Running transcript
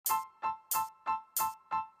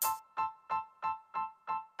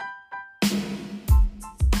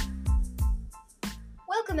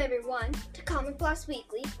Welcome everyone to Comic Blast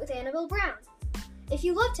Weekly with Annabelle Brown. If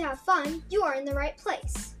you love to have fun, you are in the right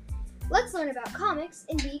place. Let's learn about comics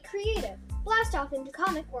and be creative. Blast off into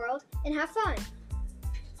comic world and have fun.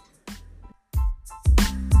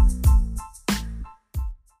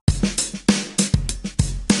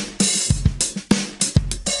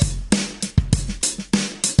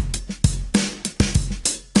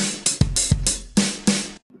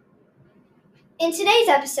 In today's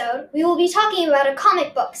episode, we will be talking about a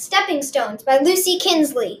comic book, Stepping Stones, by Lucy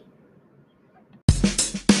Kinsley.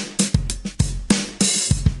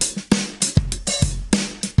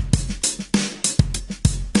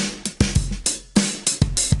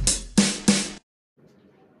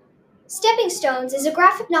 Stepping Stones is a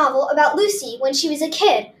graphic novel about Lucy when she was a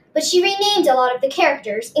kid, but she renamed a lot of the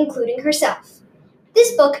characters, including herself.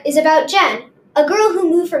 This book is about Jen, a girl who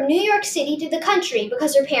moved from New York City to the country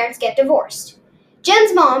because her parents get divorced.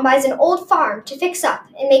 Jen's mom buys an old farm to fix up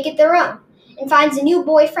and make it their own, and finds a new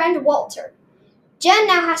boyfriend, Walter. Jen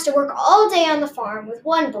now has to work all day on the farm with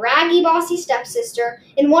one braggy, bossy stepsister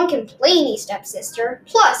and one complainy stepsister,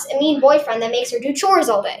 plus a mean boyfriend that makes her do chores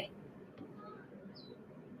all day.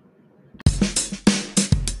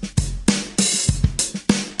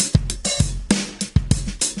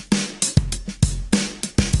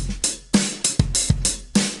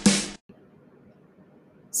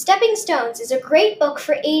 Stepping Stones is a great book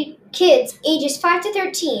for kids ages 5 to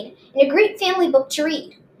 13 and a great family book to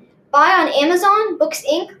read. Buy on Amazon, Books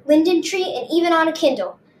Inc., Linden Tree, and even on a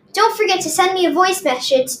Kindle. Don't forget to send me a voice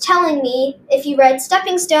message telling me if you read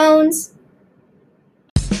Stepping Stones.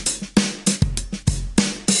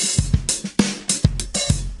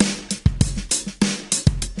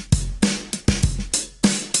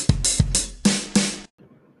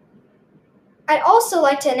 I'd also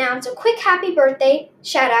like to announce a quick happy birthday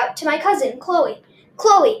shout out to my cousin, Chloe.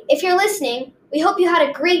 Chloe, if you're listening, we hope you had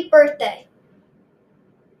a great birthday.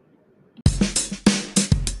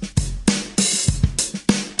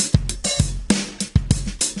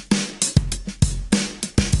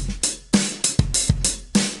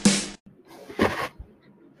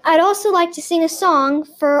 I'd also like to sing a song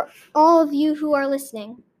for all of you who are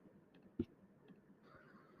listening.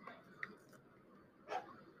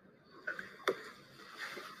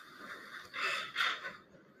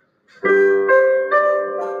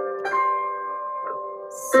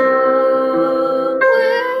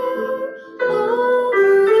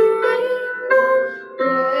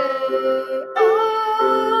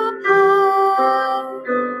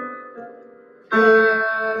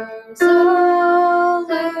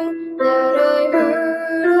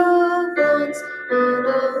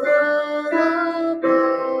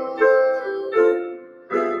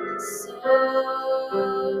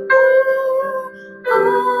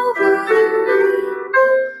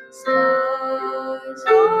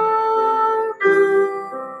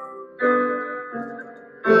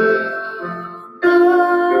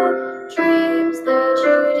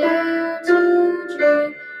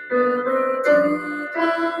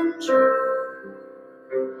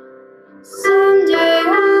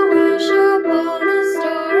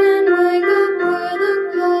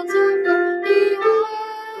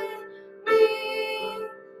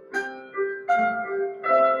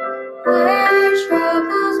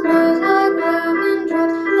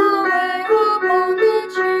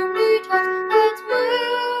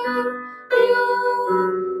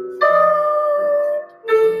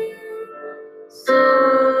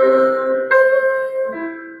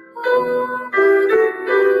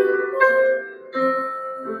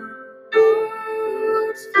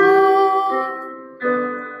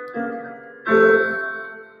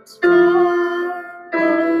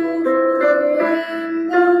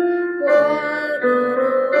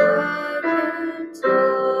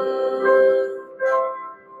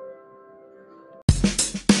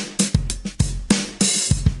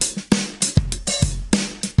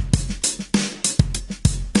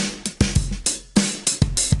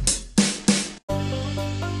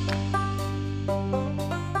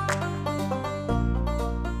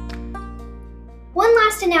 One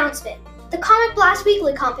last announcement. The Comic Blast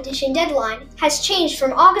Weekly competition deadline has changed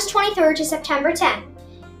from August 23rd to September 10th.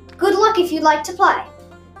 Good luck if you'd like to play.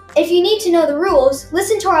 If you need to know the rules,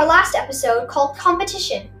 listen to our last episode called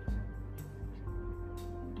Competition.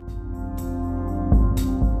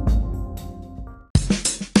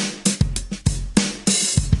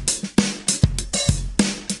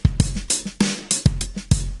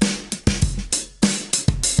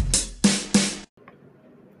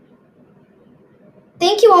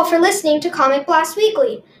 Thank you all for listening to Comic Blast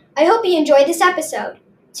Weekly. I hope you enjoyed this episode.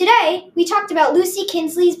 Today, we talked about Lucy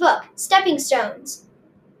Kinsley's book, Stepping Stones.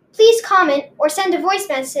 Please comment or send a voice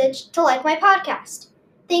message to like my podcast.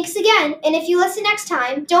 Thanks again, and if you listen next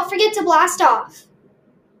time, don't forget to blast off.